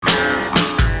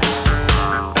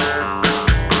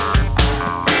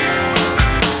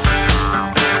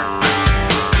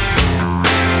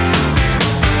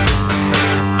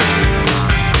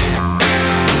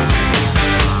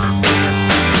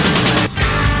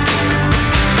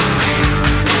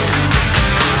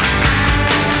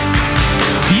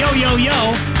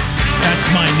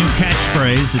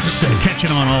catchphrase. It's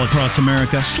catching on all across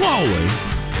America. Slowly.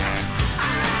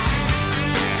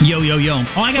 Yo, yo, yo.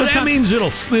 Oh, That means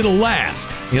it'll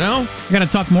last, you know? I got to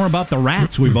talk more about the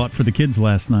rats we bought for the kids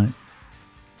last night.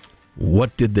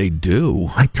 What did they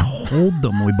do? I told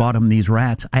them we bought them these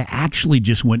rats. I actually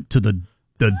just went to the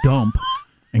dump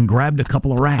and grabbed a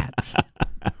couple of rats.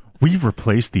 We've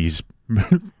replaced these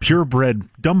purebred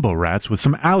Dumbo rats with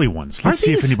some alley ones. Let's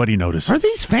see if anybody notices. Are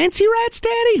these fancy rats,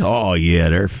 Daddy? Oh, yeah,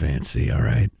 they're fancy, all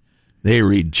right. They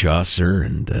read Chaucer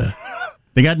and...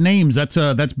 They got names. That's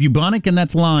bubonic and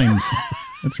that's limes.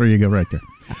 That's where you go right there.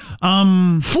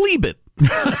 Fleabit.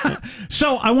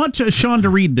 So I want Sean to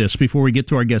read this before we get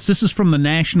to our guests. This is from the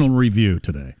National Review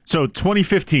today. So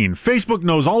 2015, Facebook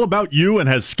knows all about you and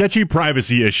has sketchy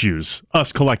privacy issues.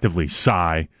 Us collectively,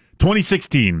 sigh.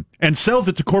 2016, and sells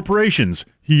it to corporations.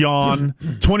 Yawn.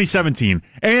 2017,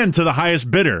 and to the highest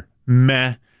bidder.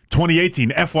 Meh.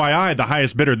 2018, FYI, the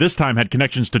highest bidder this time had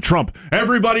connections to Trump.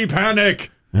 Everybody panic!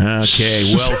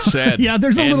 Okay, well said. Yeah,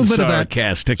 there's a little bit of that.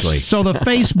 Sarcastically. So the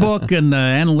Facebook and the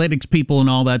analytics people and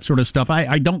all that sort of stuff,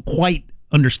 I don't quite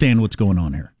understand what's going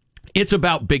on here. It's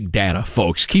about big data,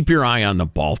 folks. Keep your eye on the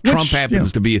ball. Trump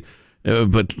happens to be...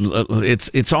 but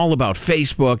it's all about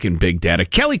Facebook and big data.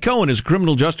 Kelly Cohen is a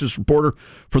criminal justice reporter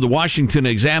for the Washington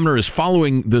Examiner, is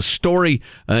following the story,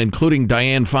 including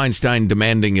Dianne Feinstein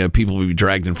demanding people be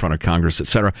dragged in front of Congress,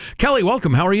 etc. Kelly,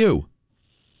 welcome. How are you?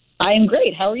 I am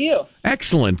great. How are you?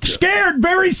 Excellent. Scared,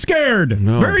 very scared.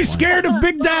 Very scared of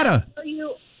big data.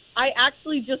 I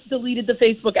actually just deleted the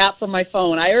Facebook app from my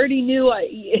phone. I already knew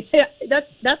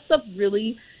that stuff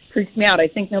really freaks me out. I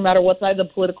think no matter what side of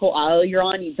the political aisle you're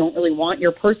on, you don't really want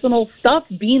your personal stuff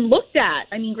being looked at.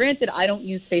 I mean, granted, I don't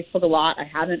use Facebook a lot. I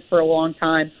haven't for a long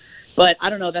time. But I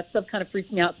don't know, that stuff kind of freaks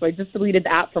me out, so I just deleted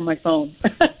the app from my phone.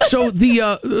 So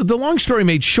the long story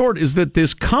made short is that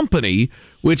this company,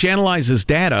 which analyzes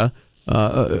data,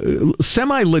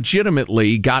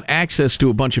 semi-legitimately got access to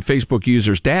a bunch of Facebook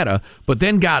users' data, but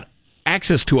then got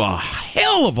access to a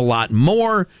hell of a lot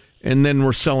more, and then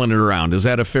we're selling it around. Is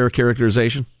that a fair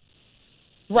characterization?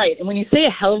 Right, and when you say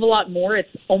a hell of a lot more, it's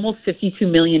almost 52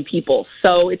 million people.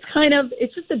 So it's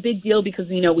just a big deal because,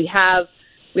 you know, we have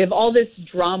all this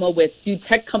drama with, do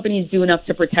tech companies do enough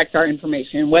to protect our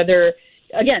information? Whether,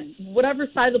 again, whatever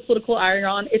side of the political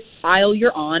aisle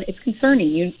you're on, it's concerning.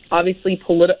 You obviously,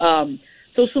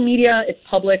 social media, it's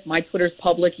public. My Twitter's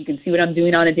public. You can see what I'm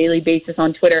doing on a daily basis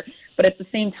on Twitter. But at the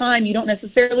same time, you don't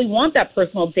necessarily want that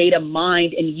personal data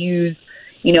mined and used,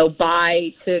 you know,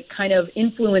 to kind of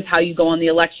influence how you go on the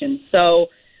election. So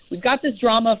we've got this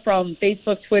drama from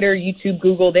Facebook, Twitter, YouTube,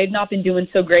 Google. They've not been doing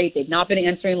so great. They've not been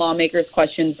answering lawmakers'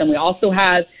 questions. And we also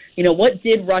have, you know, what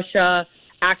did Russia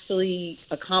actually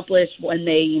accomplish when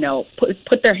they, you know,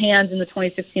 put their hands in the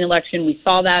 2016 election? We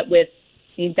saw that with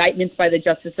the indictments by the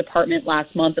Justice Department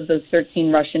last month of those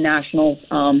 13 Russian nationals.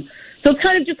 So it's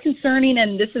kind of just concerning,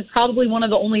 and this is probably one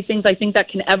of the only things I think that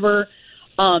can ever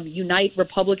unite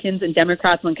Republicans and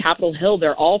Democrats on Capitol Hill.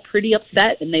 They're all pretty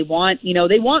upset, and they want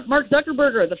Mark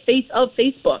Zuckerberg, the face of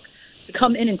Facebook, to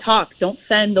come in and talk. Don't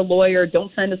send a lawyer.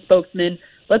 Don't send a spokesman.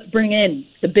 Let's bring in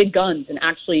the big guns and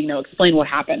actually, you know, explain what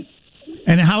happened.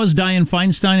 And how is Dianne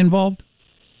Feinstein involved?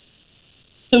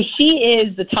 So she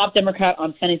is the top Democrat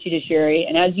on Senate Judiciary,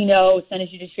 and as you know, Senate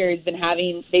Judiciary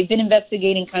they've been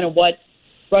investigating kind of what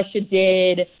Russia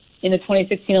did in the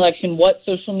 2016 election, what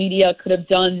social media could have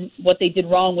done, what they did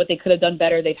wrong, what they could have done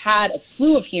better. They've had a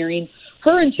slew of hearings.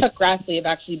 Her and Chuck Grassley have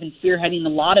actually been spearheading a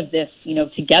lot of this, you know,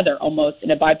 together almost in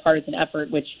a bipartisan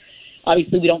effort, which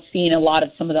obviously we don't see in a lot of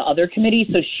some of the other committees.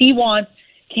 So she wants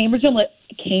Cambridge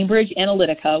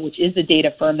Analytica, which is the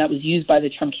data firm that was used by the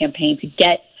Trump campaign to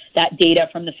get that data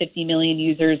from the 50 million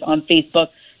users on Facebook.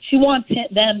 She wants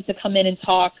them to come in and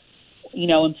talk, you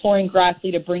know, imploring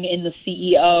Grassley to bring in the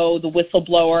CEO, the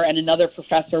whistleblower, and another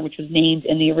professor, which was named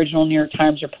in the original New York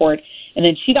Times report. And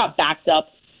then she got backed up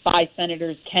by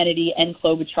Senators Kennedy and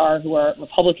Klobuchar, who are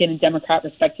Republican and Democrat,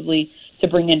 respectively, to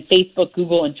bring in Facebook,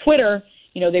 Google, and Twitter.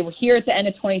 You know, they were here at the end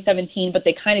of 2017, but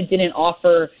they kind of didn't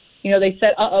offer, you know, they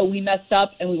said, we messed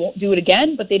up and we won't do it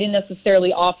again, but they didn't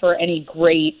necessarily offer any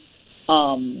great,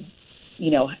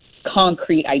 you know,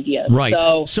 concrete ideas. Right.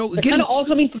 So they're kind of all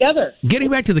coming together.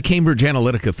 Getting back to the Cambridge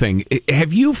Analytica thing,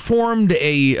 have you formed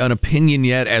an opinion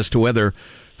yet as to whether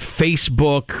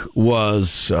Facebook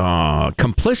was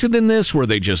complicit in this? Were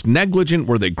they just negligent?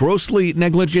 Were they grossly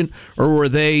negligent? Or were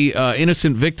they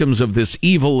innocent victims of this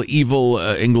evil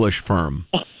English firm?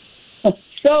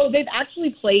 So they've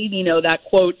actually played, you know, that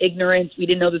quote, ignorance, we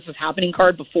didn't know this was happening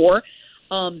card before.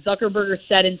 Zuckerberg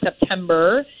said in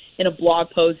September in a blog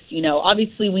post,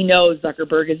 obviously we know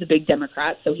Zuckerberg is a big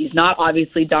Democrat, so he's not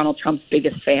obviously Donald Trump's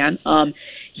biggest fan.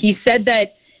 He said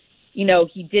that,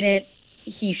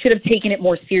 he should have taken it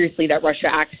more seriously that Russia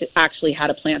actually had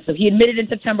a plan. So he admitted in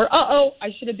September, I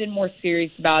should have been more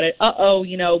serious about it.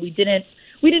 We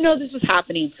didn't know this was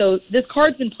happening. So this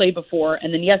card's been played before.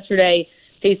 And then yesterday,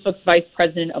 Facebook's vice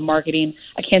president of marketing,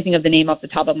 I can't think of the name off the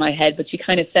top of my head, but she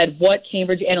kind of said what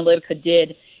Cambridge Analytica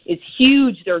did is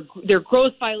huge. They're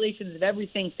gross violations of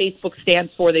everything Facebook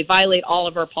stands for. They violate all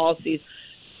of our policies.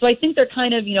 So I think they're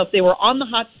kind of, if they were on the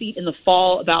hot seat in the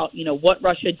fall about, what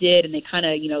Russia did and they kind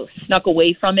of, snuck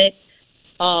away from it,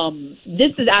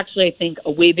 this is actually, I think,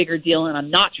 a way bigger deal. And I'm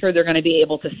not sure they're going to be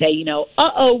able to say,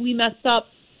 we messed up,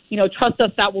 trust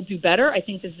us, that will do better. I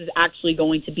think this is actually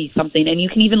going to be something. And you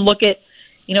can even look at,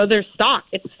 their stock.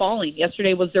 It's falling.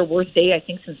 Yesterday was their worst day, I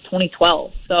think, since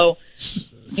 2012. So,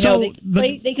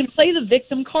 they can play the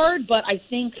victim card, but I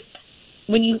think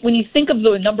when you think of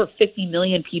the number 50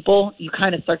 million people, you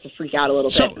kind of start to freak out a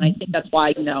little bit, and I think that's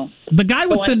why the guy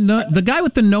with the guy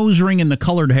with the nose ring and the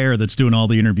colored hair that's doing all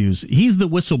the interviews. He's the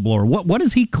whistleblower. What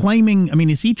is he claiming? I mean,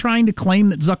 is he trying to claim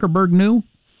that Zuckerberg knew?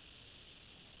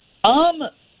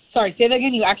 Sorry, say that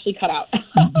again. You actually cut out.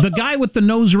 The guy with the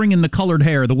nose ring and the colored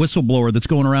hair, the whistleblower that's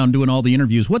going around doing all the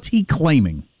interviews. What's he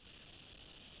claiming?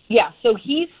 Yeah, so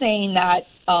he's saying that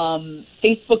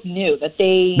Facebook knew that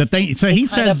they. So he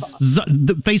says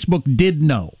Facebook did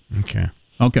know.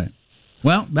 Okay.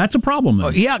 Well, that's a problem,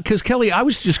 then. Yeah, because, Kelly, I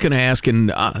was just going to ask, and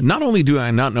not only do I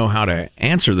not know how to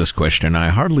answer this question, I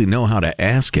hardly know how to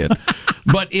ask it.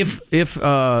 But if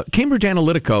Cambridge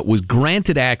Analytica was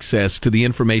granted access to the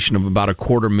information of about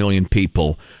 250,000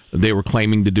 people, they were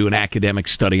claiming to do an academic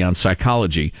study on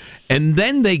psychology, and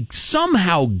then they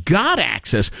somehow got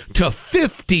access to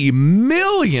 50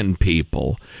 million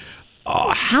people,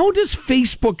 how does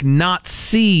Facebook not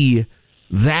see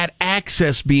that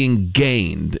access being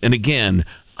gained? And again,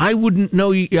 I wouldn't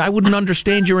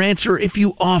understand your answer if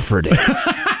you offered it.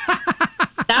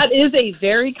 That is a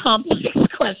very complex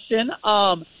question.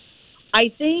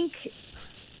 I think,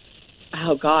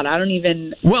 oh God, I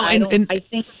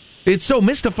think it's so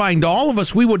mystifying to all of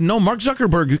us. We wouldn't know. Mark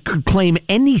Zuckerberg could claim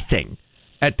anything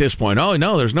at this point. Oh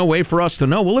no, there's no way for us to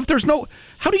know. Well,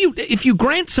 if you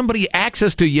grant somebody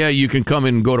access to, you can come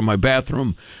in and go to my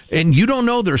bathroom, and you don't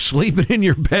know they're sleeping in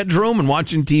your bedroom and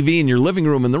watching TV in your living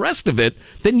room and the rest of it,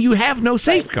 then you have no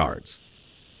safeguards.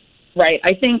 Right.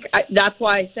 I think that's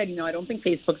why I said, I don't think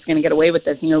Facebook's going to get away with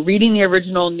this. Reading the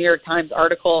original New York Times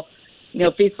article,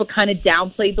 Facebook kind of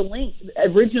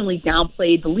originally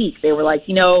downplayed the leak. They were like,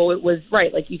 it was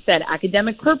right, like you said,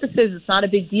 academic purposes, it's not a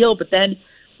big deal, but then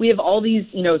we have all these,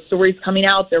 stories coming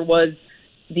out. There was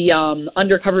the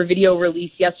undercover video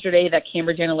released yesterday that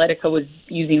Cambridge Analytica was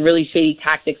using really shady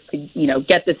tactics to,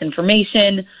 get this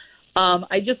information.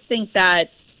 I just think that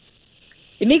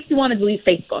it makes me want to delete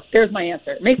Facebook. There's my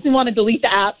answer. It makes me want to delete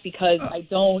the app because I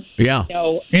don't. Yeah.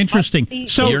 Interesting.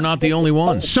 So you're not the only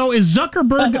one. So is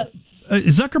Zuckerberg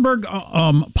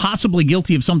possibly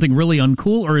guilty of something really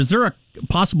uncool, or is there a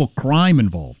possible crime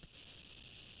involved?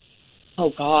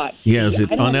 Oh God. Yeah, is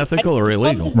it unethical or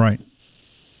illegal? Right.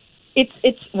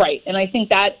 It's right, and I think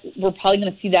that we're probably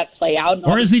going to see that play out.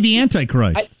 Or is he the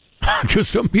Antichrist? Because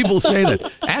some people say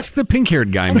that. Ask the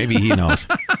pink-haired guy; maybe he knows.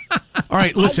 All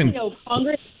right, listen.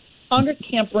 Congress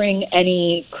can't bring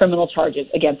any criminal charges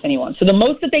against anyone. So the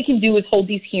most that they can do is hold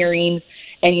these hearings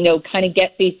and kind of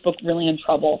get Facebook really in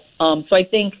trouble. So I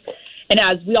think. And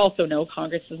as we also know,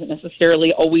 Congress doesn't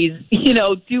necessarily always,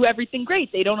 do everything great.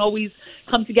 They don't always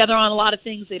come together on a lot of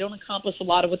things. They don't accomplish a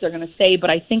lot of what they're going to say. But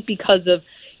I think because of,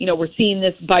 we're seeing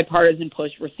this bipartisan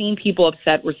push, we're seeing people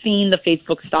upset, we're seeing the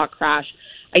Facebook stock crash.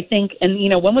 I think, and,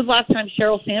 when was the last time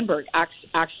Sheryl Sandberg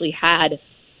actually had,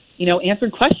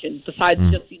 answered questions besides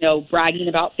just, bragging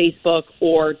about Facebook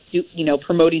or,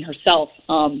 promoting herself?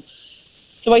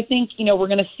 So I think, we're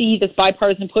going to see this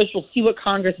bipartisan push. We'll see what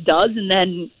Congress does, and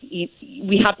then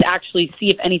we have to actually see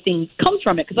if anything comes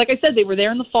from it. Because like I said, they were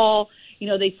there in the fall.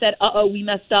 They said, we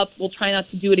messed up. We'll try not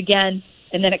to do it again.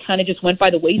 And then it kind of just went by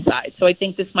the wayside. So I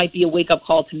think this might be a wake-up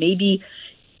call to maybe,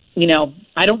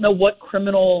 I don't know what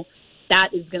criminal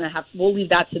that is going to have. We'll leave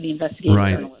that to the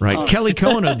investigation. Right. Kelly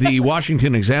Cohen of the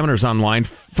Washington Examiner's online.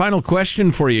 Final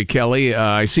question for you, Kelly.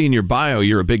 I see in your bio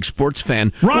you're a big sports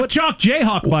fan. Chalk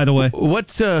Jayhawk, by the way.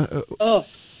 What's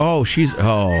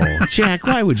Jack,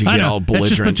 why would you get all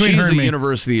belligerent? She's a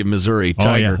University of Missouri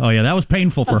Tiger. Oh yeah, that was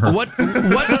painful for her.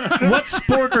 What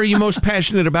sport are you most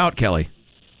passionate about, Kelly?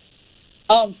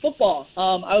 Football.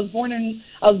 I was born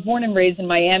and raised in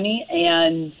Miami,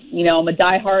 and I'm a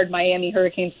diehard Miami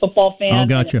Hurricanes football fan. Oh,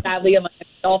 gotcha. And sadly, I'm a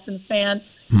Dolphins fan.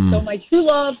 So my true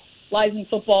love lies in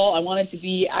football. I wanted to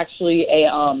be actually a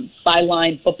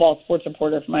sideline football sports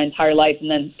reporter for my entire life, and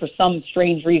then for some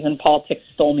strange reason, politics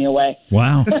stole me away.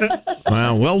 Wow.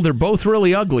 Wow. Well, they're both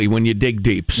really ugly when you dig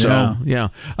deep. So, yeah.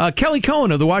 Kelly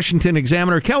Cohen of the Washington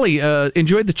Examiner. Kelly,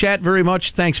 enjoyed the chat very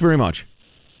much. Thanks very much.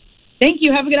 Thank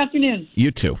you. Have a good afternoon.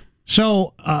 You too.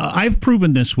 So I've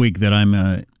proven this week that I'm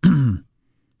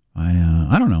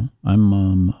I don't know.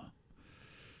 I'm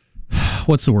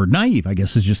what's the word? Naive, I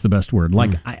guess, is just the best word.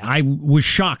 Like, I was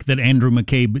shocked that Andrew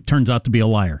McCabe turns out to be a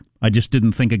liar. I just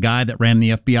didn't think a guy that ran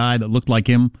the FBI that looked like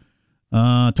him,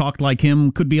 talked like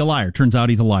him, could be a liar. Turns out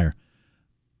he's a liar.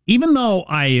 Even though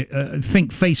I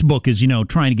think Facebook is,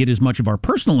 trying to get as much of our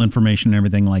personal information and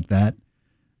everything like that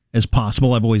as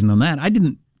possible, I've always known that. I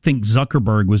didn't think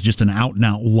Zuckerberg was just an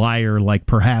out-and-out liar, like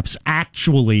perhaps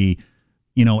actually,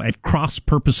 at cross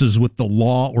purposes with the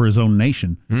law or his own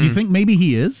nation. You think maybe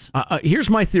he is? Here's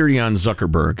my theory on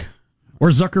Zuckerberg. Or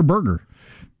Zuckerberger.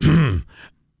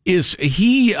 Is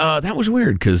he, that was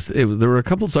weird, because there were a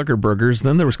couple Zuckerbergers,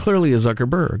 then there was clearly a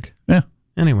Zuckerberg. Yeah.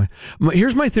 Anyway,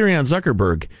 here's my theory on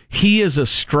Zuckerberg. He is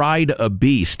astride a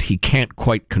beast he can't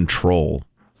quite control.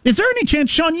 Is there any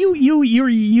chance, Sean,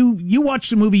 you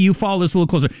watched the movie, you follow this a little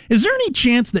closer. Is there any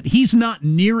chance that he's not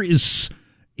near as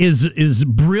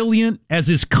brilliant as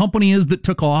his company is that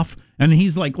took off? And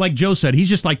he's like Joe said, he's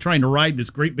just like trying to ride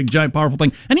this great, big, giant, powerful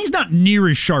thing. And he's not near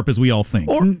as sharp as we all think.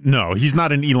 No, he's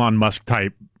not an Elon Musk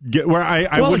type. Where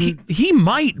I wouldn't. He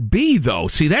might be, though.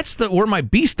 See, that's where my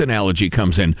beast analogy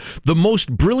comes in. The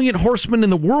most brilliant horseman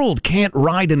in the world can't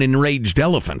ride an enraged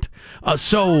elephant.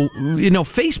 So,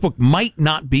 Facebook might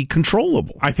not be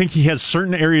controllable. I think he has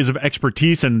certain areas of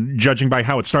expertise, and judging by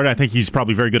how it started, I think he's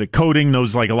probably very good at coding,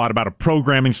 knows like a lot about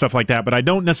programming, stuff like that. But I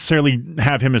don't necessarily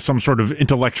have him as some sort of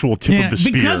intellectual tip of the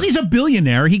spear. Because he's a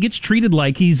billionaire, he gets treated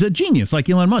like he's a genius, like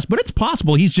Elon Musk. But it's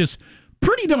possible he's just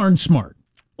pretty darn smart.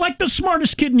 Like the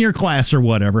smartest kid in your class or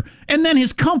whatever. And then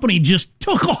his company just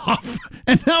took off.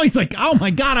 And now he's like, oh my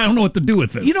God, I don't know what to do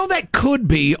with this. That could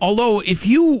be. Although, if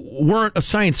you weren't a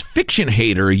science fiction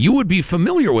hater, you would be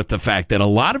familiar with the fact that a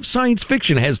lot of science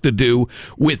fiction has to do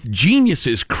with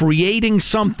geniuses creating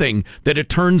something that it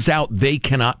turns out they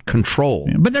cannot control.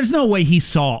 Yeah, but there's no way he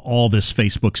saw all this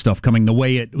Facebook stuff coming the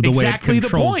way it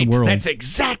controls the world. That's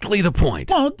exactly the point.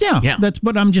 Well, yeah.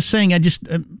 But I'm just saying,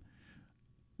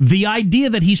 the idea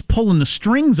that he's pulling the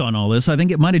strings on all this, I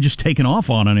think it might have just taken off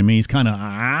on him. He's kind of,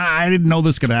 I didn't know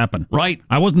this could happen. Right.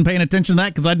 I wasn't paying attention to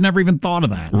that because I'd never even thought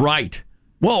of that. Right.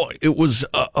 Well, it was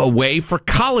a way for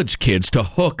college kids to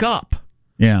hook up.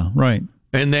 Yeah, right.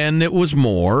 And then it was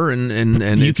more, and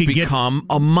it's become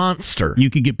a monster.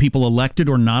 You could get people elected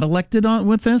or not elected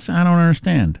with this? I don't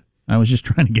understand. I was just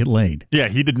trying to get laid. Yeah,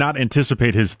 he did not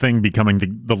anticipate his thing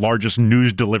becoming the largest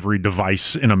news delivery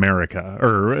device in America.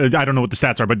 Or I don't know what the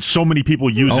stats are, but so many people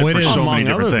use it for so many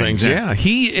different things. Yeah,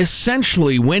 he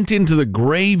essentially went into the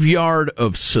graveyard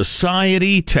of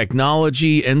society,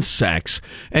 technology, and sex,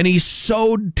 and he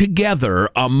sewed together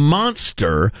a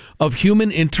monster of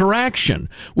human interaction,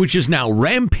 which is now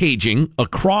rampaging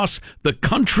across the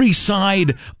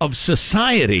countryside of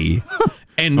society.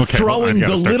 And throwing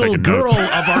the little girl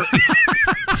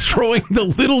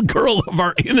of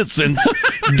our innocence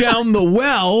down the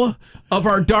well of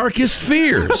our darkest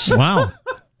fears. Wow.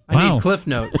 I need Cliff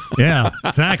Notes. Yeah,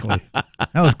 exactly. That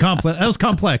was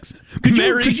complex.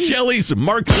 Mary Shelley's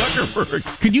Mark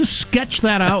Zuckerberg. Could you sketch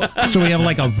that out so we have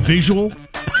like a visual?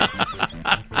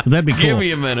 That'd be cool. Give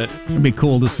me a minute. That'd be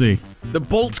cool to see. The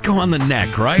bolts go on the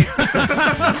neck, right?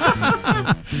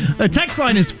 The text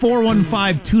line is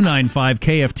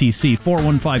 415-295-KFTC.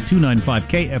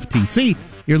 415-295-KFTC.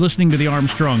 You're listening to the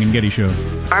Armstrong and Getty Show.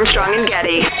 Armstrong and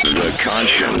Getty. The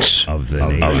conscience of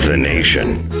the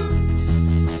nation.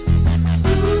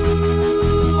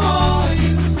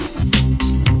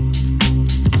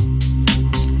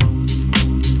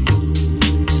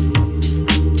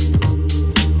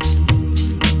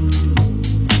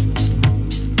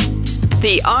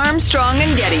 The Armstrong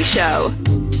and Getty Show.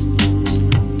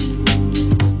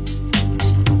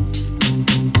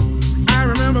 I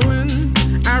remember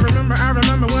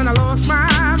when I lost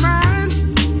my mind.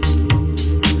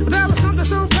 There was something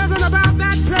so pleasant about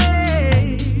that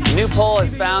place. A new poll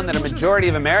has found that a majority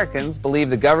of Americans believe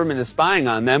the government is spying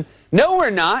on them. No, we're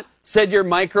not, said your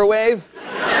microwave.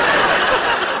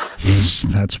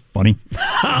 That's funny.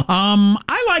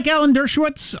 I like Alan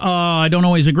Dershowitz. I don't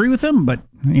always agree with him, but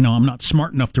I'm not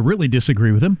smart enough to really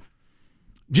disagree with him.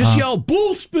 Just yell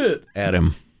bullspit at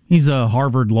him. He's a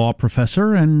Harvard law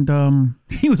professor, and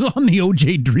he was on the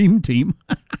O.J. Dream Team.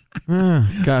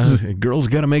 Girls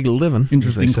got to make a living.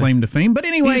 Interesting claim to fame. But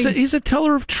anyway, he's a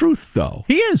teller of truth, though.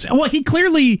 He is. Well, he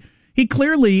clearly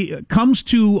comes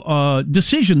to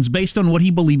decisions based on what he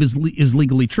believes is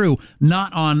legally true,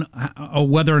 not on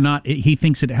whether or not he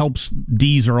thinks it helps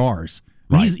D's or R's.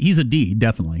 Right. He's a D,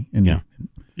 definitely. Yeah,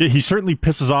 he certainly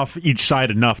pisses off each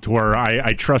side enough to where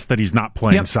I trust that he's not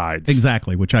playing sides.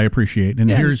 Exactly, which I appreciate. And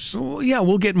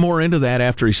we'll get more into that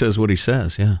after he says what he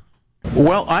says. Yeah.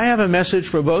 Well, I have a message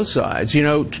for both sides. You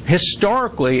know,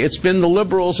 historically, it's been the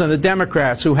liberals and the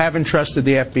Democrats who haven't trusted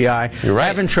the FBI, You're right.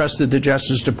 haven't trusted the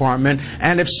Justice Department,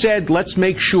 and have said, let's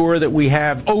make sure that we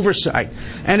have oversight.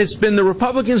 And it's been the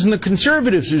Republicans and the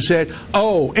conservatives who said,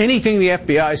 oh, anything the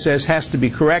FBI says has to be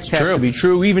correct, has to be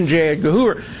true, even J. Edgar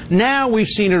Hoover. Now we've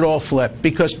seen it all flip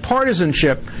because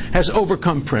partisanship has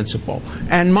overcome principle.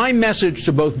 And my message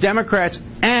to both Democrats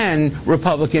and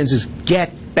Republicans is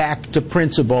get back to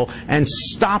principle and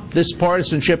stop this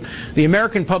partisanship. The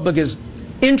American public is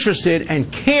interested and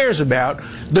cares about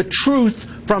the truth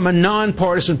from a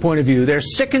nonpartisan point of view. They're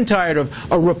sick and tired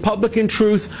of a Republican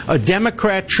truth, a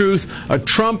Democrat truth, a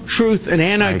Trump truth, an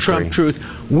anti-Trump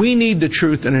truth. We need the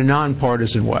truth in a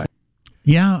nonpartisan way.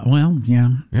 Yeah, well,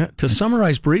 yeah. To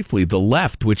summarize briefly, the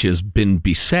left, which has been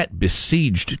beset,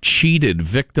 besieged, cheated,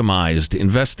 victimized,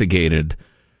 investigated,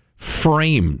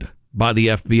 framed by the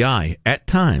FBI at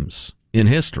times in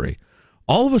history,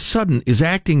 all of a sudden is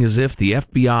acting as if the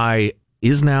FBI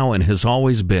is now and has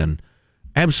always been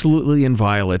absolutely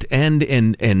inviolate and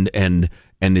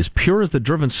as pure as the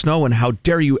driven snow, and how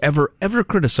dare you ever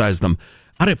criticize them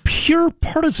out of pure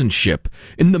partisanship.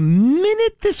 In the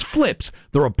minute this flips,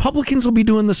 the Republicans will be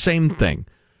doing the same thing.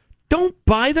 Don't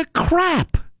buy the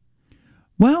crap.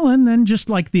 Well, and then just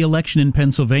like the election in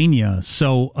Pennsylvania,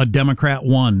 so a Democrat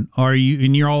won.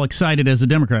 You're all excited as a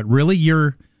Democrat. Really?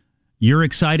 You're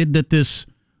excited that this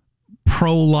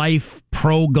pro-life,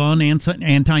 pro-gun,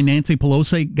 anti-Nancy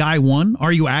Pelosi guy won?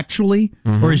 Are you actually?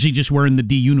 Mm-hmm. Or is he just wearing the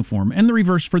D uniform? And the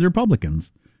reverse for the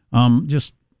Republicans.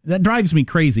 That drives me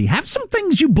crazy. Have some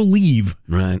things you believe,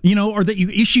 right? Or that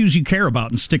issues you care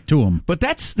about, and stick to them. But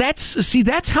that's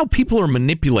how people are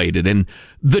manipulated, and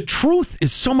the truth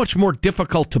is so much more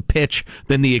difficult to pitch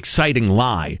than the exciting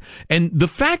lie. And the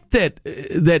fact that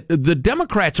the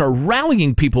Democrats are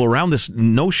rallying people around this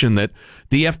notion that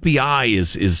the FBI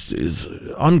is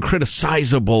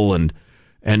uncriticizable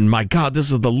and my God,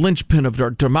 this is the linchpin of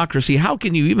our democracy. How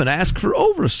can you even ask for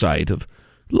oversight of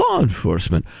law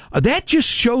enforcement? That just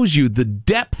shows you the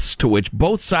depths to which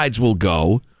both sides will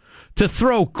go to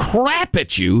throw crap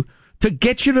at you to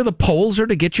get you to the polls or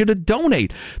to get you to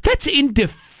donate. That's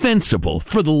indefensible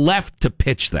for the left to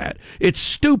pitch that. It's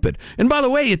stupid. And by the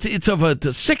way, it's of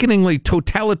a sickeningly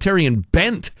totalitarian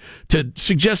bent to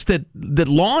suggest that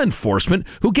law enforcement,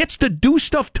 who gets to do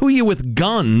stuff to you with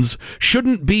guns,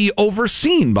 shouldn't be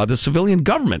overseen by the civilian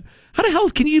government. How the hell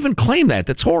can you even claim that?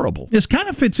 That's horrible. This kind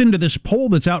of fits into this poll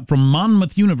that's out from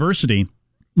Monmouth University.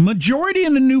 Majority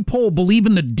in the new poll believe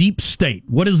in the deep state.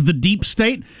 What is the deep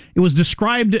state? It was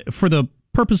described for the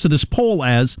purpose of this poll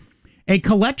as a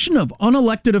collection of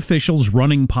unelected officials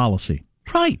running policy.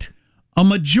 Right. A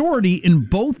majority in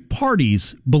both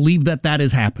parties believe that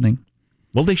is happening.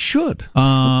 Well, they should.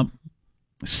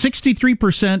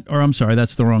 63%, or I'm sorry,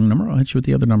 that's the wrong number. I'll hit you with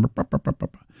the other number.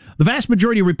 The vast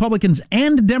majority of Republicans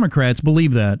and Democrats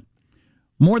believe that.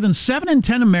 More than 7 in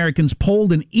 10 Americans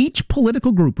polled in each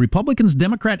political group, Republicans,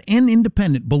 Democrat, and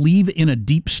Independent, believe in a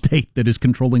deep state that is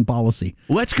controlling policy.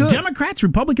 Well, that's good. Democrats,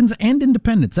 Republicans, and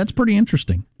Independents. That's pretty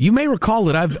interesting. You may recall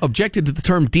that I've objected to the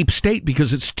term deep state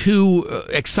because it's too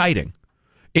exciting.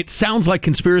 It sounds like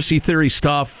conspiracy theory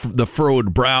stuff, the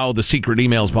furrowed brow, the secret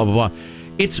emails, blah, blah, blah.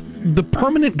 It's the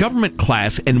permanent government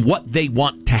class and what they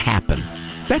want to happen.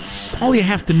 That's all you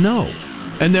have to know.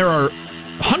 And there are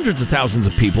hundreds of thousands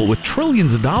of people with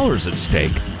trillions of dollars at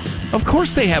stake. Of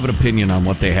course they have an opinion on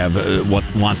what they have, what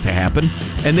want to happen,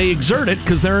 and they exert it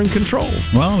because they're in control.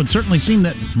 Well, it would certainly seem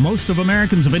that most of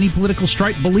Americans of any political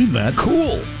stripe believe that.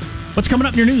 Cool. What's coming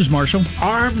up in your news, Marshall?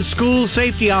 Armed school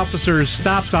safety officers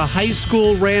stops a high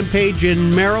school rampage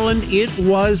in Maryland. It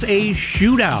was a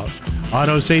shootout.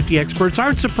 Auto safety experts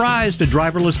aren't surprised a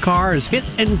driverless car has hit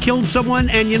and killed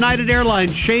someone, and United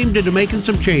Airlines shamed into making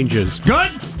some changes. Good.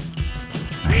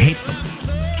 I hate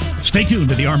them. Stay tuned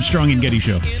to the Armstrong and Getty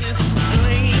Show.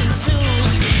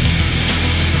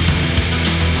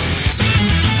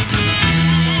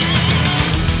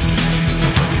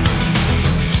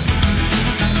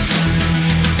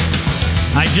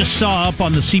 I just saw up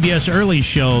on the CBS Early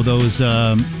Show those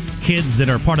kids that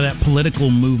are part of that political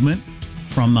movement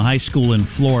from the high school in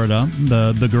Florida,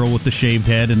 the girl with the shaved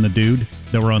head and the dude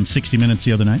that were on 60 Minutes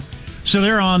the other night. So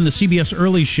they're on the CBS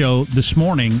Early Show this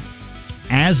morning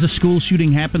as the school shooting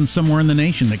happens somewhere in the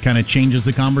nation that kind of changes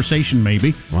the conversation,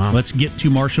 maybe. Wow. Let's get to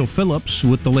Marshall Phillips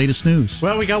with the latest news.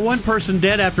 Well, we got one person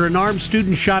dead after an armed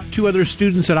student shot 2 other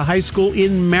students at a high school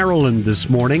in Maryland this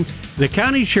morning. The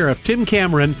county sheriff, Tim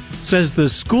Cameron, says the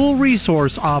school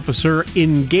resource officer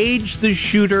engaged the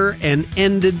shooter and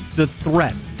ended the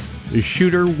threat. The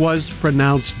shooter was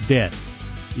pronounced dead.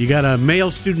 You got a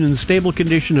male student in stable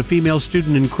condition, a female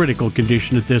student in critical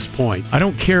condition at this point. I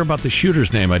don't care about the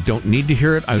shooter's name. I don't need to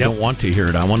hear it. I don't want to hear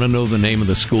it. I want to know the name of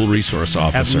the school resource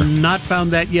officer. Have not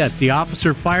found that yet. The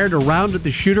officer fired a round at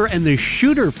the shooter, and the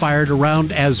shooter fired a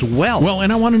round as well. Well,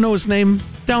 and I want to know his name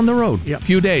down the road, a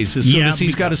few days. As soon as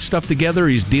he's got his stuff together,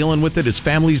 he's dealing with it, his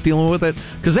family's dealing with it.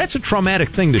 Because that's a traumatic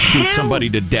thing to shoot somebody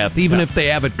to death, even if they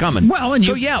have it coming. Well, and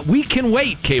so, we can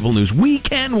wait, Cable News. We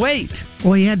can wait.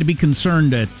 Well, he had to be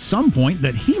concerned at some point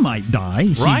that he might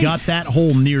die. So he got that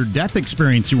whole near-death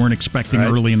experience you weren't expecting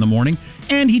early in the morning.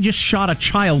 And he just shot a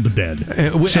child dead.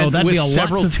 So that'd be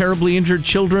several terribly injured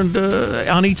children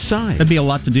on each side. That'd be a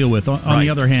lot to deal with. On the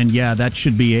other hand, that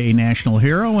should be a national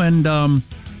hero. And,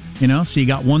 so you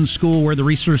got one school where the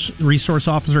resource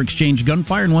officer exchanged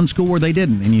gunfire and one school where they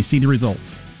didn't. And you see the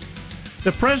results.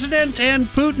 The president and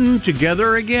Putin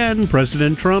together again.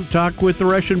 President Trump talked with the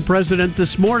Russian president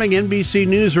this morning. NBC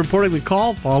News reporting the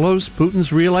call follows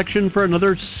Putin's re-election for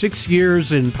another 6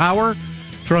 years in power.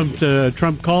 Trump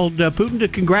called Putin to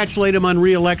congratulate him on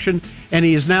re-election, and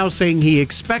he is now saying he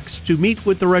expects to meet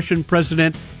with the Russian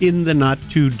president in the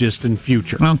not-too-distant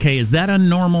future. Okay, is that a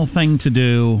normal thing to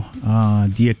do?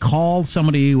 Do you call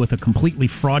somebody with a completely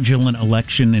fraudulent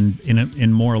election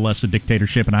in more or less a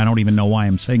dictatorship, and I don't even know why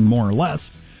I'm saying more or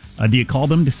less, do you call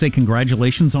them to say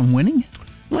congratulations on winning?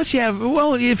 Unless you have,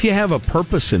 if you have a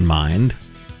purpose in mind.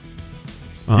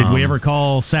 Did we ever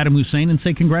call Saddam Hussein and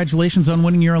say congratulations on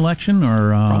winning your election?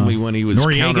 Or probably when he was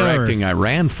Noriega counteracting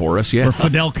Iran for us, or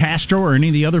Fidel Castro or any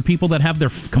of the other people that have their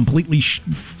completely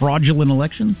fraudulent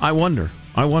elections? I wonder.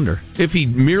 If he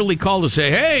merely called to say,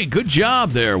 hey, good job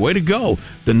there, way to go,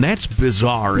 then that's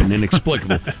bizarre and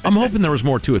inexplicable. I'm hoping there was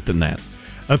more to it than that.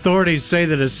 Authorities say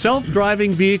that a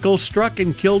self-driving vehicle struck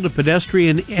and killed a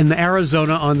pedestrian in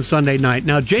Arizona on Sunday night.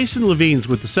 Now, Jason Levine's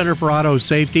with the Center for Auto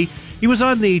Safety. He was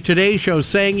on the Today Show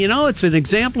saying, it's an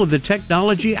example of the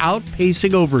technology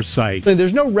outpacing oversight.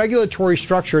 There's no regulatory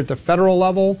structure at the federal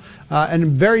level and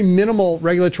very minimal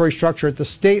regulatory structure at the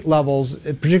state levels,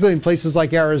 particularly in places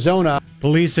like Arizona.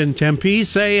 Police in Tempe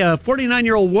say a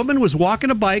 49-year-old woman was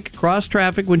walking a bike across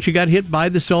traffic when she got hit by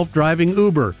the self-driving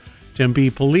Uber. Tempe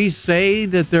police say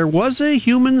that there was a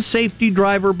human safety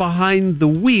driver behind the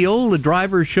wheel. The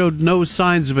driver showed no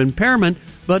signs of impairment,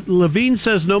 but Levine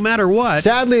says no matter what.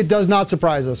 Sadly, it does not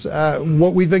surprise us.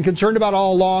 What we've been concerned about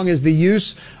all along is the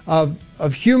use of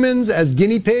humans as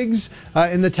guinea pigs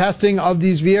in the testing of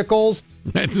these vehicles.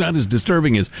 That's not as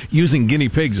disturbing as using guinea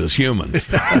pigs as humans.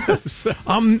 But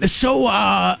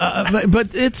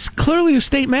it's clearly a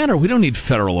state matter. We don't need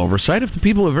federal oversight. If the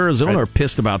people of Arizona are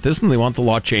pissed about this and they want the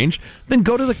law changed, then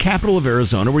go to the capital of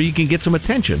Arizona where you can get some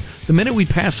attention. The minute we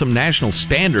pass some national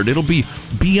standard, it'll be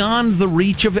beyond the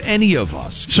reach of any of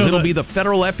us. So it'll be the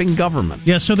federal effing government.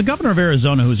 Yeah, so the governor of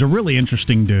Arizona, who's a really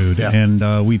interesting dude,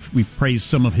 and we've praised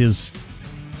some of his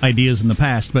ideas in the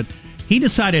past, but he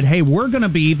decided, hey, we're going to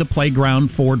be the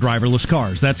playground for driverless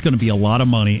cars. That's going to be a lot of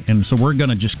money, and so we're going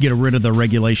to just get rid of the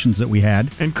regulations that we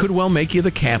had. And could well make you the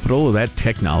capital of that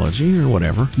technology or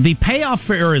whatever. The payoff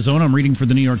for Arizona, I'm reading for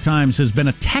the New York Times, has been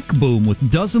a tech boom with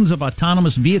dozens of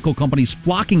autonomous vehicle companies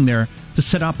flocking there to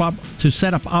set up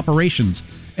operations.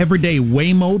 Every day,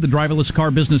 Waymo, the driverless car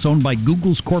business owned by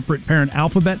Google's corporate parent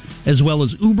Alphabet, as well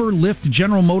as Uber, Lyft,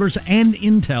 General Motors, and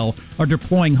Intel, are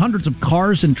deploying hundreds of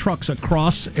cars and trucks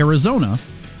across Arizona.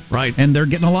 Right. And they're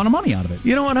getting a lot of money out of it.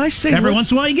 You know what I say? Every once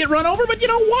in a while you get run over, but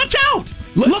watch out!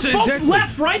 Look both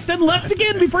left, right, then left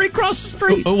again before you cross the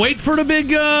street. Wait for the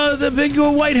big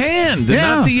white hand,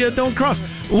 not the don't cross.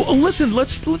 Well, listen,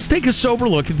 let's take a sober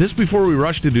look at this before we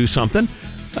rush to do something.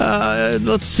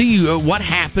 Let's see what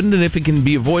happened and if it can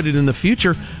be avoided in the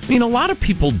future. I mean, a lot of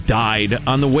people died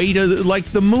on the way to,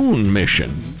 the moon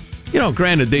mission.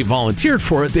 Granted, they volunteered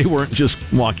for it. They weren't just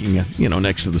walking,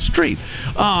 next to the street.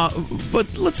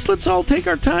 But let's all take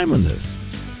our time on this.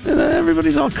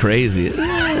 Everybody's all crazy.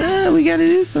 We got to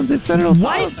do something federal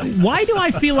policy. Why do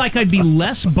I feel like I'd be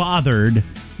less bothered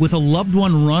with a loved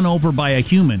one run over by a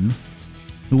human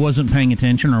who wasn't paying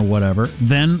attention or whatever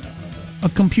than a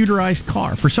computerized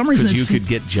car? For some reason, because you could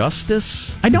get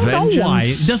justice. I don't know why.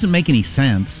 It doesn't make any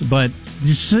sense, but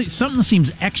something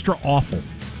seems extra awful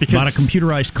about a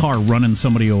computerized car running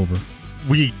somebody over.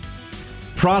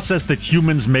 process that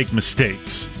humans make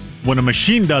mistakes. When a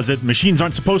machine does it, machines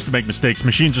aren't supposed to make mistakes.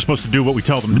 Machines are supposed to do what we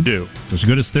tell them to do. It's as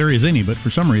good a theory as any, but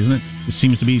for some reason, it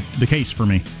seems to be the case for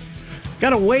me.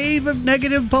 Got a wave of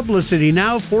negative publicity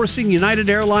now forcing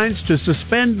United Airlines to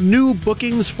suspend new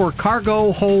bookings for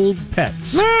cargo hold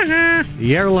pets. The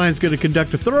airline's going to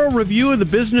conduct a thorough review of the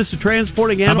business of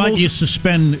transporting animals. How about you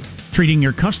suspend treating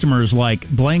your customers like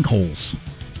blank holes?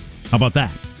 How about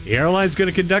that? The airline's going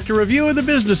to conduct a review of the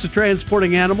business of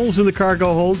transporting animals in the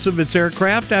cargo holds of its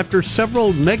aircraft after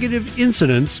several negative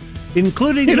incidents,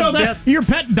 including your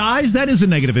pet dies. That is a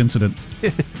negative incident.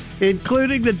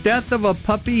 Including the death of a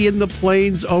puppy in the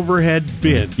plane's overhead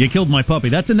bin. You killed my puppy.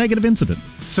 That's a negative incident.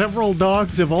 Several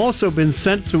dogs have also been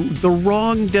sent to the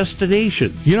wrong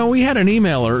destinations. You know, we had an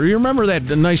emailer. You remember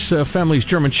that nice family's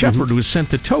German Shepherd who was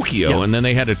sent to Tokyo, and then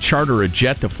they had to charter a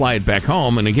jet to fly it back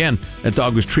home. And again, that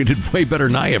dog was treated way better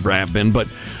than I ever have been. But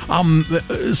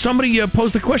somebody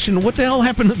posed the question, what the hell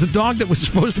happened to the dog that was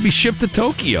supposed to be shipped to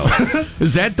Tokyo?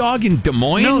 Is that dog in Des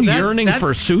Moines yearning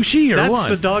for sushi, or that's what? That's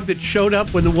the dog that showed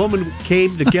up when the woman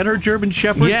came to get her German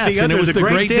Shepherd. Yes, and it was the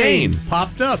Great Dane.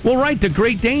 Popped up. Well, right, the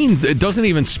Great Dane doesn't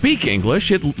even speak English.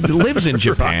 It lives in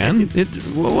Japan. Right.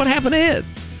 What happened to it?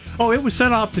 Oh, it was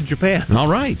sent off to Japan. All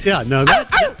right. Yeah, no, that's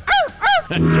right.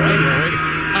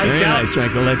 Very nice,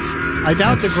 Michael. I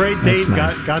doubt the Great Dane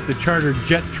got the chartered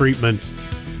jet treatment.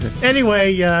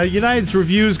 Anyway, United's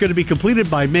review is going to be completed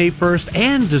by May 1st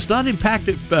and does not impact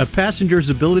passengers'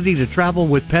 ability to travel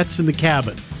with pets in the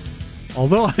cabin.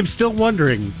 Although I'm still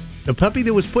wondering, the puppy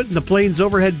that was put in the plane's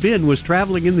overhead bin was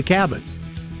traveling in the cabin.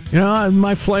 You know,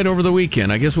 my flight over the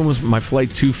weekend, I guess when was my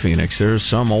flight to Phoenix, there was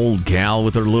some old gal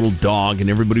with her little dog, and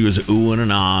everybody was oohing and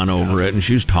ahhing over it, and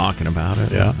she was talking about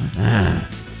it. Yeah.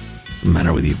 What's the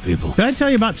matter with you people? Did I tell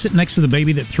you about sitting next to the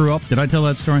baby that threw up? Did I tell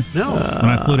that story? No. When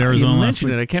I flew to Arizona you last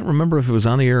mentioned week. it. I can't remember if it was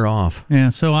on the air or off. Yeah,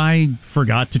 so I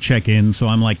forgot to check in, so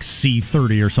I'm like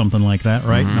C30 or something like that,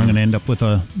 right? And I'm going to end up with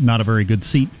not a very good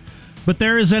seat. But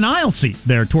there is an aisle seat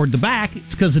there toward the back.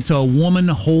 It's because it's a woman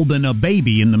holding a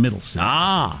baby in the middle seat.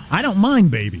 I don't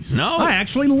mind babies. No. I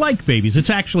actually like babies.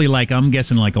 It's actually like, I'm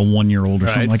guessing like a 1-year-old or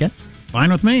something like that.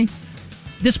 Fine with me.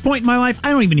 At this point in my life, I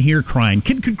don't even hear crying.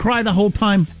 Kid could cry the whole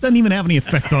time. Doesn't even have any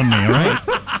effect on me, all right?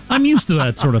 I'm used to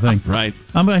that sort of thing. Right.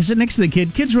 But I sit next to the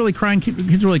kid. Kid's really crying.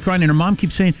 Kid's really crying. And her mom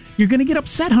keeps saying, you're going to get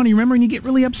upset, honey. Remember? And you get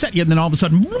really upset. And then all of a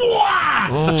sudden,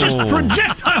 just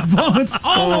projectile vomits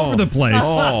all over the place.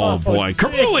 Oh, boy.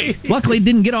 Kerplooey. Luckily, it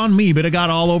didn't get on me, but it got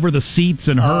all over the seats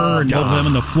and her and both of them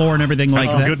and the floor and everything like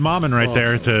That's that. some good momming right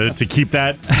there to keep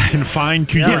that confined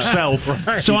to yourself.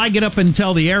 Right. So I get up and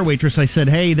tell the air waitress, I said,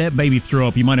 hey, that baby threw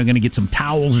up. You might have going to get some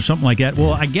towels or something like that.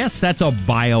 Well, I guess that's a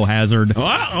biohazard.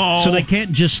 Uh-oh. So they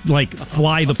can't just like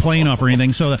fly the plane off or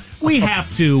anything. So we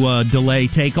have to delay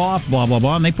takeoff, blah, blah,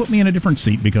 blah. And they put me in a different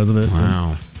seat because of it.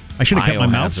 Wow. I should have kept my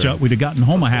mouth shut. We'd have gotten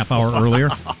home a half hour earlier.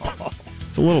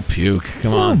 It's a little puke.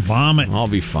 Come on. Vomit. I'll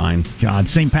be fine. God,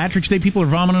 St. Patrick's Day, people are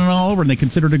vomiting all over, and they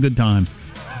consider it a good time.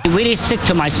 Really sick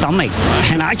to my stomach,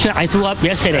 and actually I threw up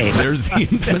yesterday. There's the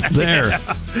infant there.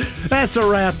 That's a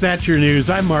wrap. That's your news.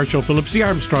 I'm Marshall Phillips, the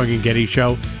Armstrong and Getty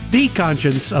Show, the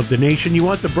conscience of the nation. You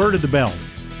want the bird or the bell?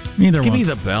 Neither Give one. me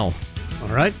the bell. All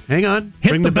right, hang on. Hit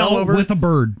Bring the bell over with a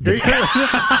bird.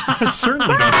 Certainly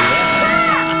don't do that.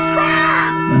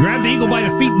 Grab the eagle by the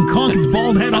feet and conk its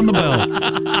bald head on the bell.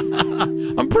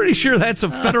 I'm pretty sure that's a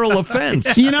federal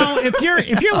offense. You know, if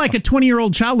you're like a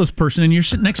 20-year-old childless person and you're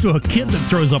sitting next to a kid that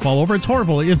throws up all over, it's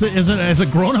horrible. As a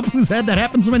grown-up who's had that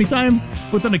happen so many times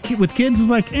with kids, it's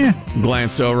like,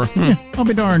 Glance over. I'll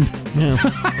be darned. Yeah.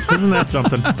 Isn't that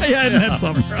something? Yeah, that's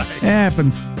something. Right. It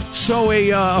happens. So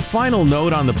a final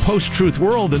note on the post-truth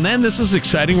world, and then this is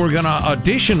exciting. We're going to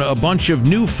audition a bunch of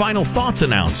new Final Thoughts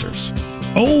announcers.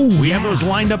 Oh, we have those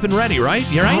lined up and ready, right?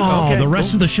 You're right. Oh, okay, the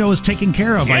rest of the show is taken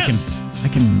care of. Yes. I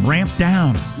can ramp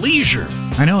down. Leisure.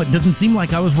 I know, it doesn't seem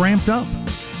like I was ramped up.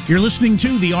 You're listening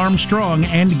to the Armstrong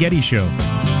and Getty Show.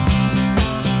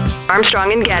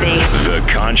 Armstrong and Getty. The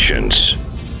conscience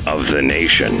of the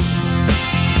nation.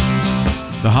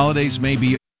 The holidays may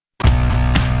be...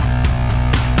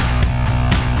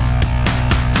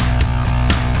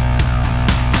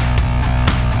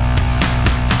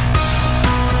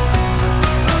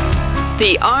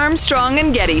 The Armstrong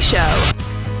and Getty Show.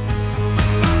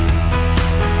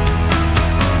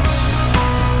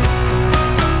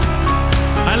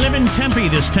 I live in Tempe,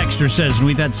 this texter says, and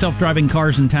we've had self-driving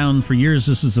cars in town for years.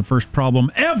 This is the first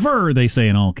problem ever, they say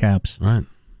in all caps. Right.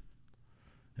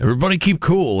 Everybody keep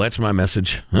cool. That's my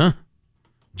message. Huh?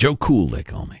 Joe Cool, they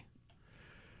call me.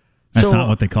 That's not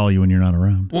what they call you when you're not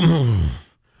around.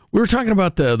 We were talking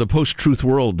about the post-truth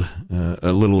world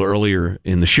a little earlier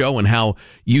in the show and how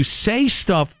you say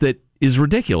stuff that is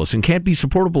ridiculous and can't be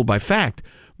supportable by fact,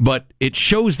 but it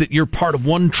shows that you're part of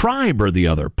one tribe or the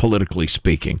other, politically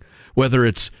speaking, whether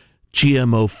it's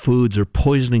GMO foods are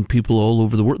poisoning people all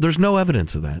over the world. There's no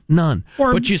evidence of that. None.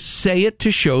 But you say it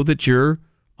to show that you're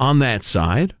on that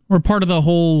side. Or part of the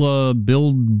whole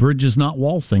build bridges, not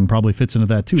walls thing probably fits into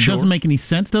that, too. Sure. It doesn't make any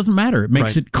sense. Doesn't matter. It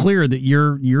makes it clear that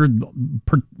you're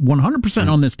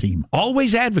 100% on this team.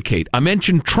 Always advocate. I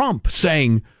mentioned Trump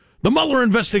saying the Mueller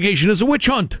investigation is a witch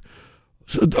hunt.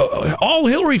 All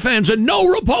Hillary fans and no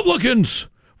Republicans.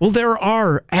 Well, there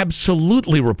are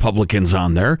absolutely Republicans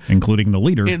on there. Including the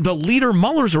leader. And the leader,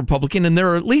 Mueller's a Republican, and there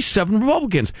are at least 7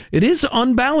 Republicans. It is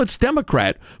unbalanced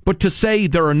Democrat, but to say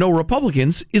there are no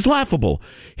Republicans is laughable.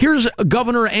 Here's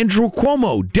Governor Andrew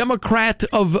Cuomo, Democrat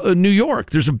of New York.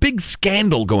 There's a big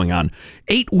scandal going on.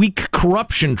 8-week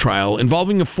corruption trial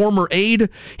involving a former aide.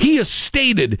 He has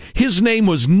stated his name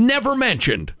was never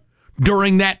mentioned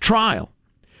during that trial.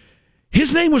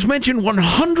 His name was mentioned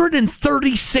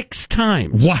 136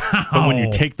 times. Wow. But when you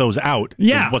take those out,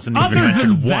 it wasn't even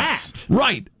mentioned once.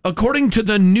 Right. According to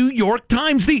the New York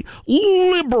Times, the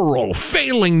liberal,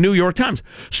 failing New York Times.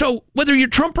 So whether you're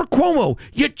Trump or Cuomo,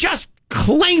 you just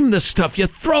claim this stuff. You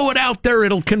throw it out there.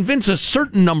 It'll convince a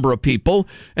certain number of people.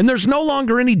 And there's no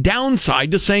longer any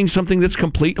downside to saying something that's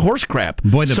complete horse crap.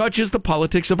 Such is the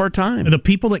politics of our time. The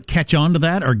people that catch on to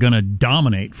that are going to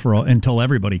dominate until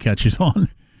everybody catches on.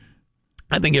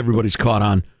 I think everybody's caught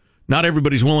on. Not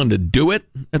everybody's willing to do it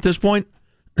at this point.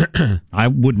 I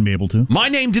wouldn't be able to. My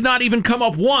name did not even come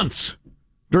up once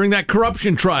during that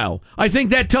corruption trial. I think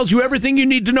that tells you everything you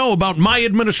need to know about my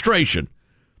administration.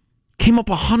 Came up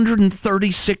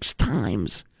 136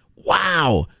 times.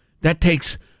 Wow. That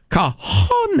takes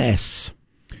cojones.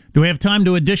 Do we have time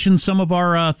to audition some of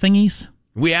our thingies?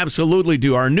 We absolutely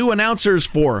do. Our new announcers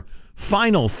for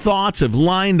Final Thoughts have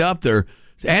lined up. They're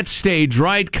at stage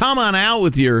right. Come on out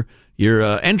with your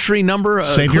entry number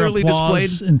clearly displayed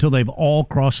until they've all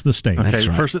crossed the stage. Okay, That's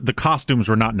right. First, the costumes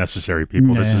were not necessary,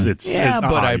 people. Nah. It's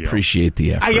but I appreciate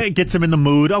the effort. It gets them in the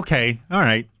mood. Okay, all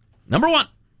right. Number 1.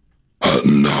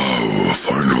 And now,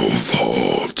 Final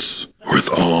Thoughts with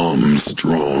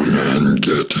Armstrong and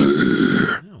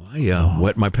Getty. I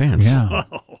wet my pants. Yeah.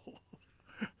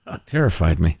 That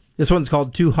terrified me. This one's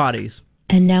called Two Hotties.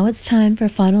 And now it's time for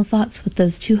Final Thoughts with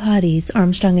those 2 hotties,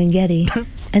 Armstrong and Getty,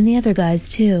 and the other guys,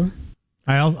 too.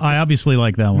 I obviously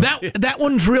like that one. That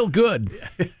one's real good.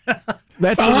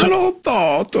 That's Final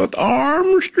Thoughts with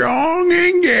Armstrong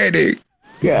and Getty.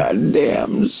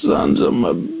 Goddamn sons of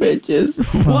my bitches.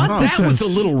 What? That was a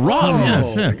little wrong.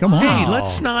 Yes, come on. Hey,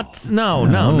 let's not.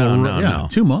 No.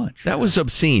 Too much. That was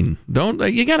obscene. Don't.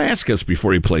 You got to ask us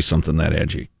before you play something that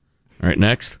edgy. All right,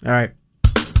 next. All right.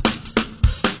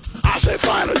 I say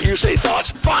final, you say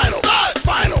thoughts. Final thoughts.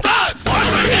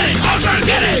 Armstrong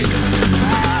Getty.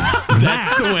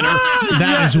 That's the winner.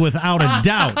 That is without a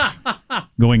doubt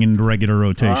going into regular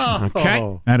rotation.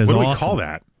 Okay. That is what do awesome. we call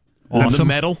that? Awesome.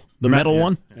 The metal? The metal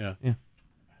one? Yeah.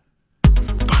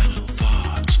 Final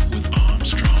Thoughts with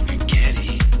Armstrong and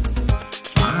Getty.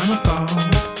 Final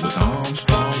Thoughts with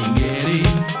Armstrong and Getty.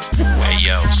 Hey,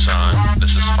 yo, son.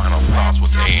 This is Final Thoughts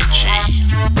with A&G.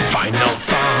 Final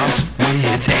Thoughts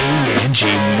with A&G.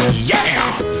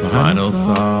 Yeah! Final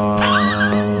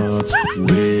Thoughts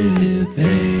with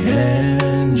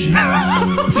A&G.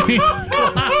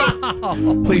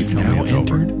 Please tell me it's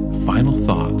over. Final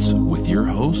Thoughts with your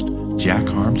host, Jack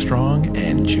Armstrong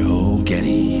and Joe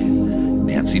Getty.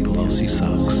 Nancy Pelosi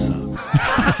sucks.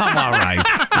 All right.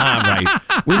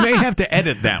 We may have to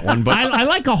edit that one, but I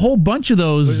like a whole bunch of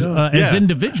those as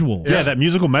individuals. Yeah, that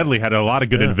musical medley had a lot of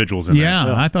good individuals in there.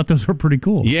 Yeah, I thought those were pretty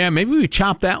cool. yeah, maybe we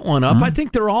chop that one up. I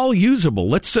think they're all usable.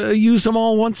 Let's use them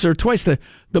all once or twice.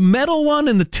 The metal one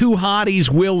and the 2 hotties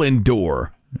will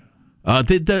endure.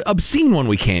 The obscene one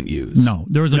we can't use. No,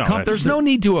 there was a couple. There's no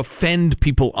need to offend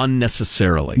people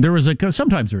unnecessarily. There was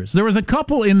sometimes there is. There was a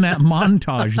couple in that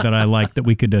montage that I liked that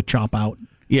we could chop out.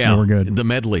 Yeah, they were good. The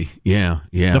medley. Yeah.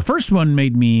 The first one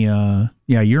made me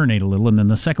urinate a little, and then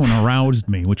the second one aroused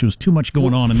me, which was too much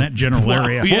going on in that general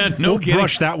area. Yeah, we'll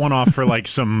brush that one off for like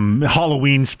some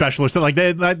Halloween specialist. Like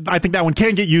I think that one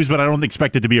can get used, but I don't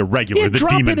expect it to be a regular. The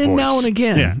drop demon it in voice. now and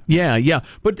again. Yeah.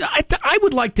 But I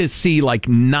would like to see like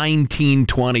 19,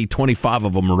 20, 25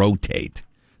 of them rotate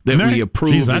that we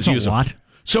approve. Jeez, that's as a lot.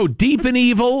 So Deep and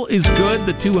Evil is good.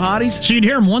 The 2 hotties. So you'd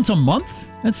hear them once a month?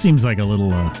 That seems like a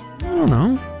little. I don't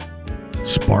know.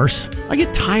 Sparse. I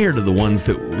get tired of the ones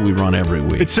that we run every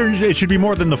week. It should be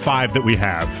more than the 5 that we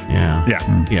have. Yeah.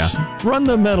 Yeah. Yeah. Run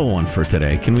the metal one for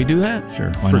today. Can we do that?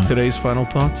 Sure. For today's final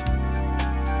thoughts?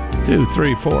 2,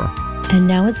 3, 4. And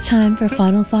now it's time for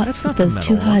final thoughts with those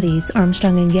two hotties,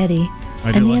 Armstrong and Getty.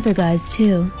 And the other guys,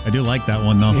 too. I do like that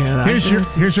one, though. Yeah, here's your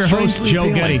host, Joe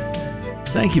appealing. Getty.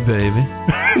 Thank you, baby.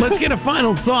 Let's get a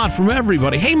final thought from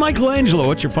everybody. Hey, Michelangelo,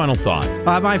 what's your final thought?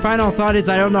 My final thought is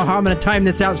I don't know how I'm going to time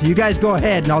this out, so you guys go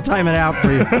ahead and I'll time it out for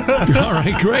you. All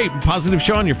right, great. Positive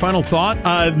Sean, your final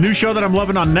thought? New show that I'm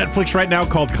loving on Netflix right now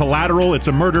called Collateral. It's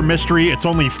a murder mystery. It's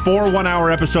only 4 one-hour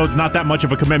episodes, not that much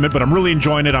of a commitment, but I'm really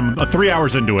enjoying it. I'm 3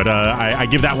 hours into it. I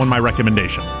give that one my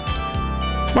recommendation.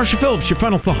 Marshall Phillips, your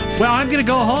final thought? Well, I'm going to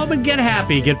go home and get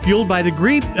happy, get fueled by the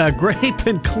grape,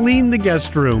 and clean the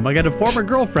guest room. I got a former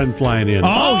girlfriend flying in.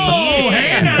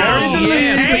 Hey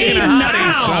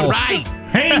now! All right.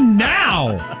 Hey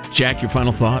now! Jack, your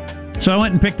final thought? So I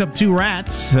went and picked up 2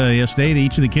 rats yesterday.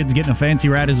 Each of the kids getting a fancy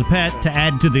rat as a pet to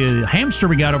add to the hamster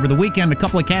we got over the weekend. A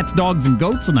couple of cats, dogs, and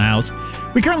goats in the house.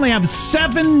 We currently have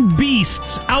 7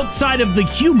 beasts outside of the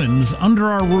humans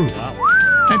under our roof.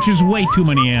 That's just way too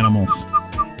many animals.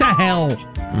 The hell?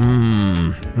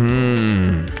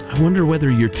 I wonder whether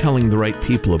you're telling the right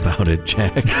people about it,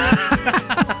 Jack.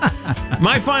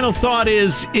 My final thought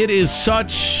is, it is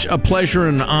such a pleasure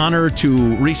and honor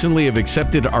to recently have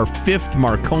accepted our 5th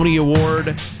Marconi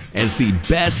Award as the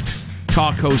best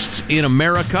talk hosts in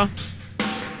America.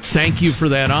 Thank you for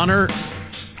that honor.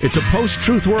 It's a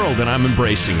post-truth world, and I'm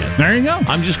embracing it. There you go.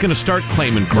 I'm just going to start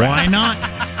claiming crap. Why not?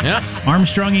 Yeah.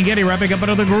 Armstrong and Getty wrapping up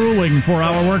another grueling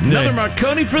 4-hour workday. Another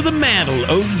Marconi for the mantle.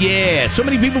 Oh, yeah. So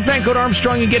many people thank. Go to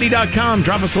ArmstrongandGetty.com.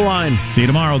 Drop us a line. See you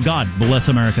tomorrow. God bless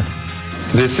America.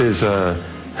 This is a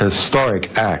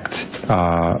historic act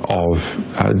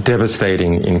of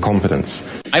devastating incompetence.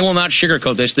 I will not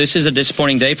sugarcoat this. This is a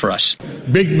disappointing day for us.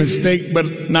 Big mistake,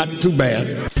 but not too bad.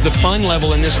 The fun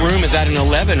level in this room is at an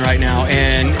 11 right now,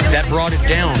 and that brought it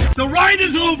down. The ride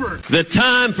is over. The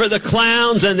time for the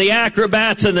clowns and the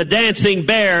acrobats and the dancing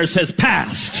bears has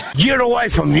passed. Get away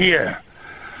from here.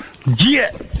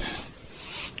 Get.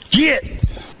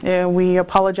 We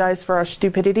apologize for our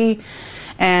stupidity,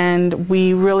 and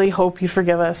we really hope you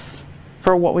forgive us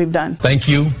for what we've done. Thank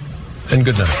you, and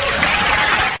good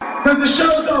night. But the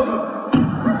show's over.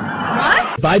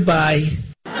 What? Bye-bye.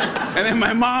 And then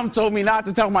my mom told me not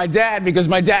to tell my dad because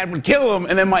my dad would kill him,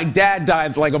 and then my dad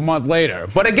died like a month later.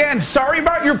 But again, sorry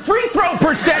about your free throw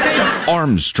percentage.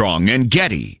 Armstrong and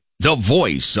Getty, the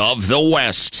voice of the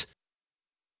West.